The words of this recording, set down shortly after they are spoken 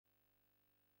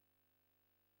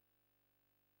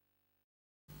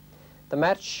The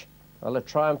match, well, a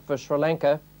triumph for Sri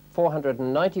Lanka,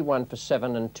 491 for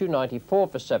 7 and 294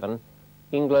 for 7.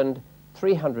 England,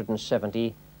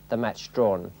 370, the match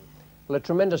drawn. Well, a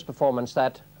tremendous performance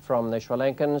that from the Sri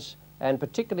Lankans, and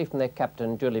particularly from their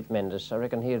captain, DULEEP MENDIS. I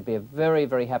reckon he'd be a very,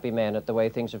 very happy man at the way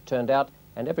things have turned out,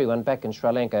 and everyone back in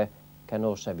Sri Lanka can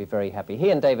also be very happy. He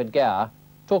and David Gower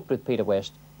talked with Peter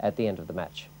West at the end of the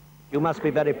match. You must be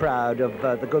very proud of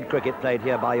the good cricket played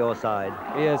here by your side.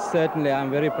 Yes, certainly.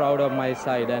 I'm very proud of my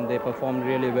side, and they performed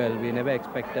really well. We never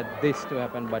expected this to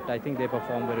happen, but I think they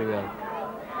performed very well.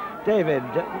 David,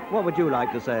 what would you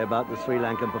like to say about the Sri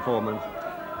Lankan performance?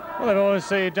 Well, they've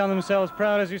obviously done themselves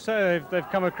proud, as you say. They've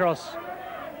come across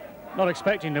not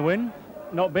expecting to win,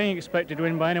 not being expected to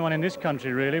win by anyone in this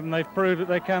country, really, and they've proved that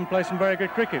they can play some very good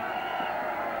cricket.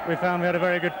 We found we had a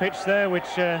very good pitch there, which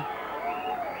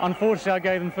unfortunately I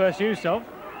gave them first use of,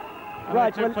 and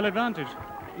right, they took full advantage.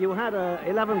 You had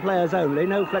 11 players only,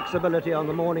 no flexibility on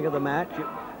the morning of the match,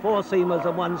 4 seamers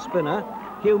and 1 spinner.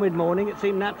 Humid morning, it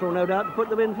seemed natural, no doubt, to put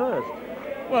them in first.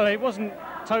 Well, it wasn't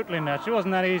totally natural. It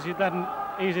wasn't that an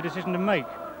easy decision to make.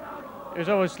 It was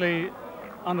obviously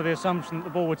under the assumption that the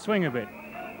ball would swing a bit,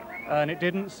 and it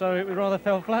didn't, so it rather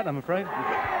fell flat, I'm afraid.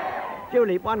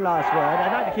 DULEEP, one last word.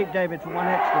 I'd like to keep David for one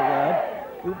extra word.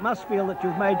 You must feel that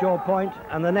you've made your point,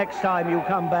 and the next time you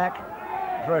come back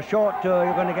for a short tour,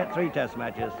 you're going to get 3 test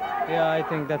matches. Yeah, I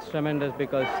think that's tremendous,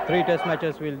 because 3 test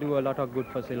matches will do a lot of good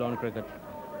for Ceylon cricket.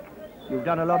 You've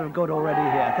done a lot of good already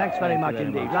here. Thanks very much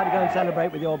indeed. I'd like to go and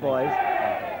celebrate with your boys.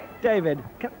 David,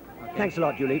 thanks a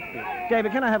lot, DULEEP.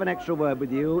 David, can I have an extra word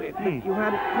with you? You've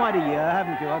had quite a year,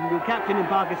 haven't you? I mean, you were captain in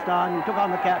Pakistan, you took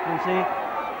on the captaincy,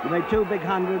 you made 2 big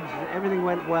hundreds, everything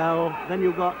went well. Then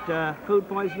you got food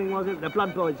poisoning, was it?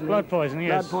 Blood poisoning. Blood poisoning,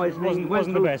 yes. Blood poisoning.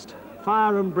 Wasn't the best.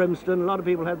 Fire and brimstone. A lot of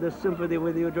people had this sympathy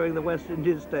with you during the West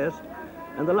Indies test.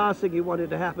 And the last thing you wanted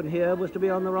to happen here was to be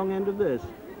on the wrong end of this.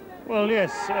 Well,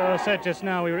 yes, I said just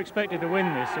now we were expected to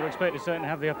win this, so we were expected certainly to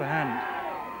have the upper hand.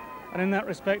 And in that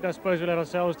respect, I suppose we let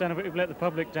ourselves down a bit, we've let the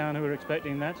public down who were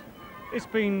expecting that. It's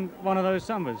been one of those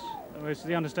summers, which is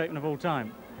the understatement of all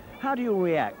time. How do you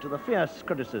react to the fierce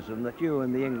criticism that you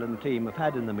and the England team have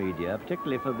had in the media,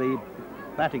 particularly for the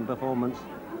batting performance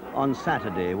on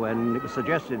Saturday, when it was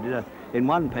suggested in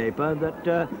one paper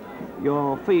that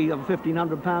your fee of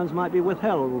 £1,500 might be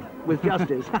withheld with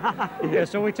justice? Yeah,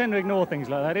 so we tend to ignore things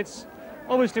like that. It's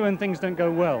obviously when things don't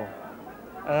go well.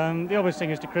 The obvious thing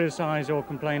is to criticise or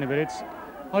complain a bit.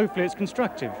 Hopefully it's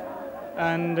constructive.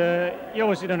 And you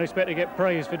obviously don't expect to get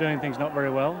praise for doing things not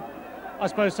very well. I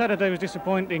suppose Saturday was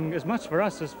disappointing as much for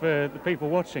us as for the people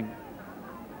watching.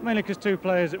 Mainly because 2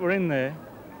 players that were in there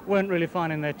weren't really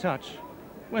finding their touch.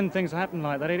 When things happen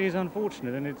like that, it is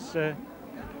unfortunate, and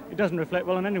it doesn't reflect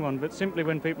well on anyone, but simply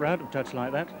when people are out of touch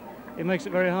like that, it makes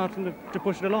it very hard for them to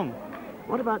push it along.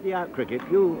 What about the out cricket?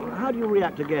 How do you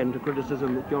react again to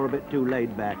criticism that you're a bit too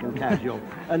laid back and casual,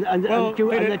 and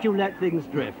that you let things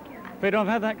drift? Peter, I've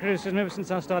had that criticism ever since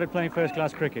I started playing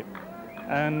first-class cricket,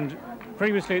 and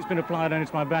previously it's been applied only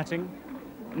to my batting.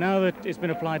 Now that it's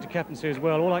been applied to captaincy as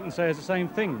well, all I can say is the same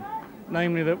thing,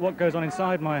 namely that what goes on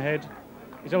inside my head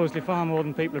is obviously far more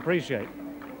than people appreciate.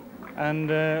 And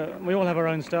we all have our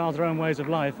own styles, our own ways of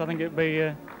life. I think it'd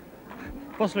be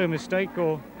possibly a mistake,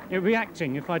 or it'd be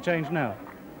acting if I changed now.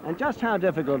 And just how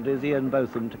difficult is Ian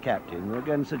Botham to captain?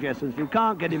 Again, suggestions you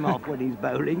can't get him off when he's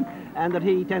bowling, and that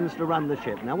he tends to run the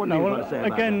ship. Now, what do you want to say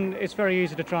about again, that? it's very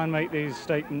easy to try and make these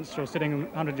statements while sitting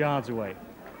 100 yards away.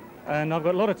 And I've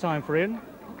got a lot of time for Ian,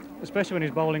 especially when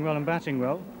he's bowling well and batting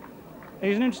well.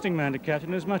 He's an interesting man to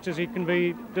captain, as much as he can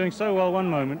be doing so well one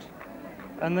moment,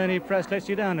 and then he perhaps lets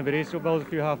you down a bit. He still bowls a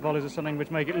few half volleys or something which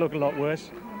make it look a lot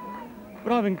worse.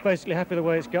 But I've been basically happy the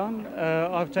way it's gone.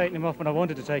 I've taken him off when I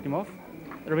wanted to take him off.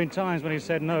 There have been times when he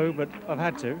said no, but I've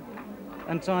had to.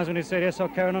 And times when he said yes, I'll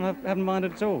carry on, and I haven't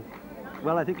minded at all.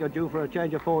 Well, I think you're due for a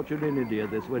change of fortune in India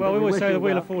this winter. Well, we always say the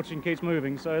wheel of fortune keeps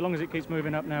moving, so as long as it keeps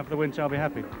moving up now for the winter, I'll be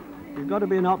happy. You've got to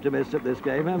be an optimist at this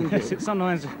game, haven't you? Yes, it's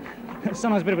sometimes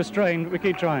a bit of a strain, but we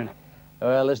keep trying.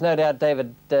 Well, there's no doubt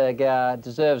David Gower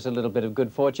deserves a little bit of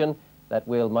good fortune. That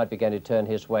wheel might be going to turn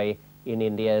his way in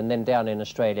India and then down in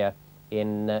Australia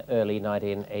in early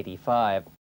 1985.